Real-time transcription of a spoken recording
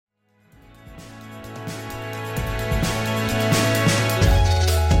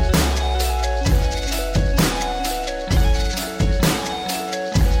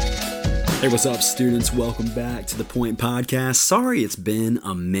what's up, students? Welcome back to the Point Podcast. Sorry it's been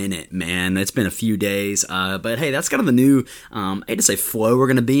a minute, man. It's been a few days, but hey, that's kind of the new, I hate to say flow we're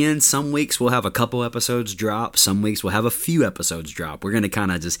going to be in. Some weeks we'll have a couple episodes drop. Some weeks we'll have a few episodes drop. We're going to kind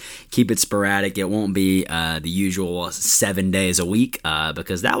of just keep it sporadic. It won't be the usual 7 days a week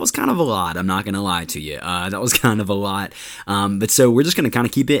because that was kind of a lot. I'm not going to lie to you. That was kind of a lot. But so we're just going to kind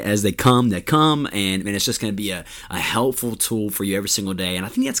of keep it as they come, and it's just going to be a helpful tool for you every single day. And I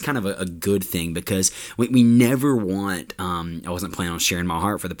think that's kind of a good thing because we never want, I wasn't planning on sharing my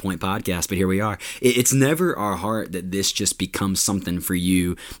heart for the Point Podcast, but here we are. It's never our heart that this just becomes something for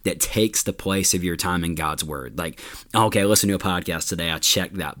you that takes the place of your time in God's Word. Like, okay, listen to a podcast today, I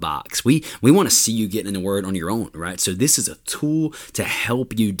checked that box. We want to see you getting in the Word on your own, right? So this is a tool to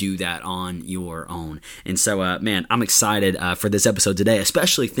help you do that on your own. And so, man, I'm excited for this episode today,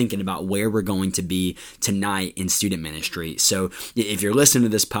 especially thinking about where we're going to be tonight in student ministry. So if you're listening to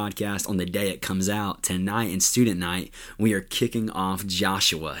this podcast on the day it comes out, tonight in student night, we are kicking off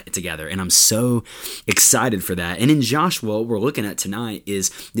Joshua together, and I'm so excited for that. And in Joshua, what we're looking at tonight is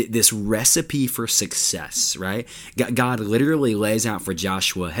this recipe for success, right? God literally lays out for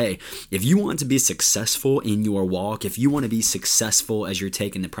Joshua, hey, if you want to be successful in your walk, if you want to be successful as you're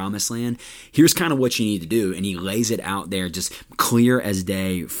taking the promised land, here's kind of what you need to do. And he lays it out there just clear as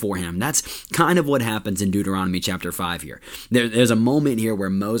day for him. That's kind of what happens in Deuteronomy chapter 5 here. There's a moment here where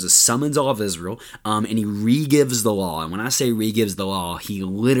Moses summons all of Israel, and he re-gives the law. And when I say re-gives the law, he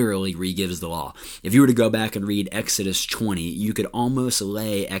literally re-gives the law. If you were to go back and read Exodus 20, you could almost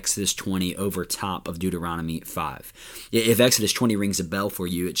lay Exodus 20 over top of Deuteronomy 5. If Exodus 20 rings a bell for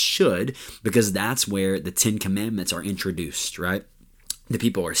you, it should, because that's where the 10 Commandments are introduced, right? The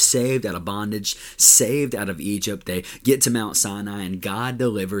people are saved out of bondage, saved out of Egypt. They get to Mount Sinai, and God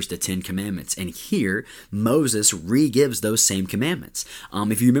delivers the 10 Commandments. And here, Moses re-gives those same commandments.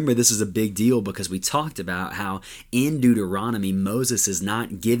 If you remember, this is a big deal because we talked about how in Deuteronomy, Moses is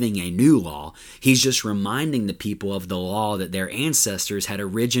not giving a new law. He's just reminding the people of the law that their ancestors had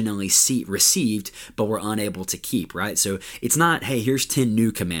originally received but were unable to keep, right? So it's not, hey, here's 10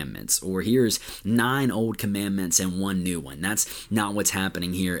 new commandments, or here's 9 old commandments and 1 new one. That's not what's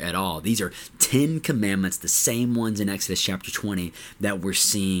happening here at all. These are 10 commandments, the same ones in Exodus chapter 20 that we're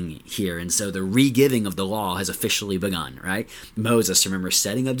seeing here. And so the re-giving of the law has officially begun, right? Moses, remember,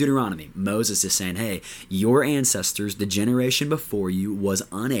 setting up Deuteronomy. Moses is saying, hey, your ancestors, the generation before you, was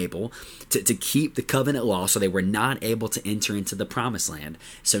unable to keep the covenant law, so they were not able to enter into the promised land.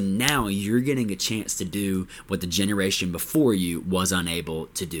 So now you're getting a chance to do what the generation before you was unable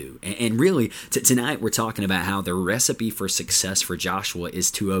to do. And really, tonight we're talking about how the recipe for success for Joshua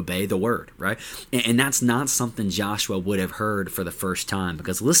is to obey the word, right? And that's not something Joshua would have heard for the first time,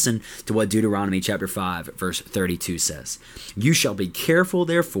 because listen to what Deuteronomy chapter 5 verse 32 says. You shall be careful,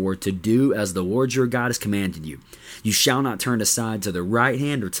 therefore, to do as the Lord your God has commanded you. You shall not turn aside to the right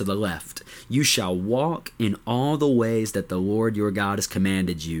hand or to the left. You shall walk in all the ways that the Lord your God has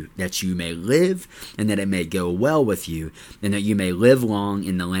commanded you, that you may live, and that it may go well with you, and that you may live long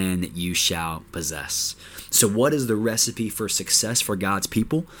in the land that you shall possess. So what is the recipe for success for God's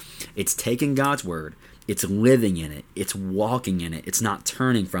people? It's taking God's word, it's living in it, it's walking in it, it's not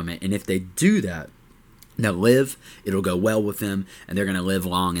turning from it. And if they do that, they'll live, it'll go well with them, and they're going to live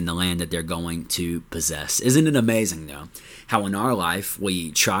long in the land that they're going to possess. Isn't it amazing, though, how in our life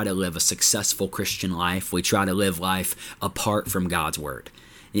we try to live a successful Christian life, we try to live life apart from God's word?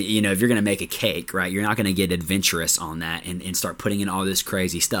 You know, if you're going to make a cake, right, you're not going to get adventurous on that and start putting in all this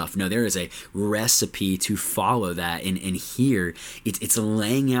crazy stuff. No, there is a recipe to follow that. And here, it's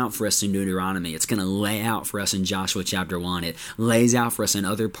laying out for us in Deuteronomy. It's going to lay out for us in Joshua chapter 1. It lays out for us in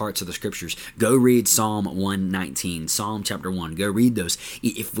other parts of the scriptures. Go read Psalm 119, Psalm chapter 1. Go read those.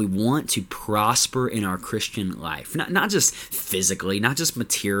 If we want to prosper in our Christian life, not just physically, not just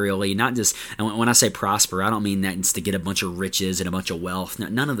materially, not just, and when I say prosper, I don't mean that it's to get a bunch of riches and a bunch of wealth.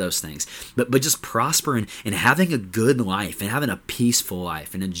 None of those things, but just prosper and having a good life and having a peaceful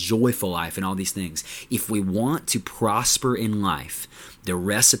life and a joyful life and all these things. If we want to prosper in life, the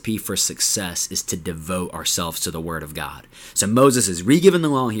recipe for success is to devote ourselves to the Word of God. So Moses is re-giving the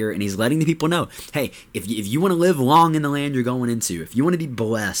law here, and he's letting the people know, hey, if you want to live long in the land you're going into, if you want to be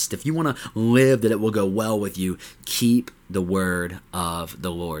blessed, if you want to live that it will go well with you, keep the word of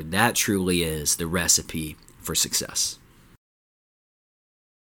the Lord. That truly is the recipe for success.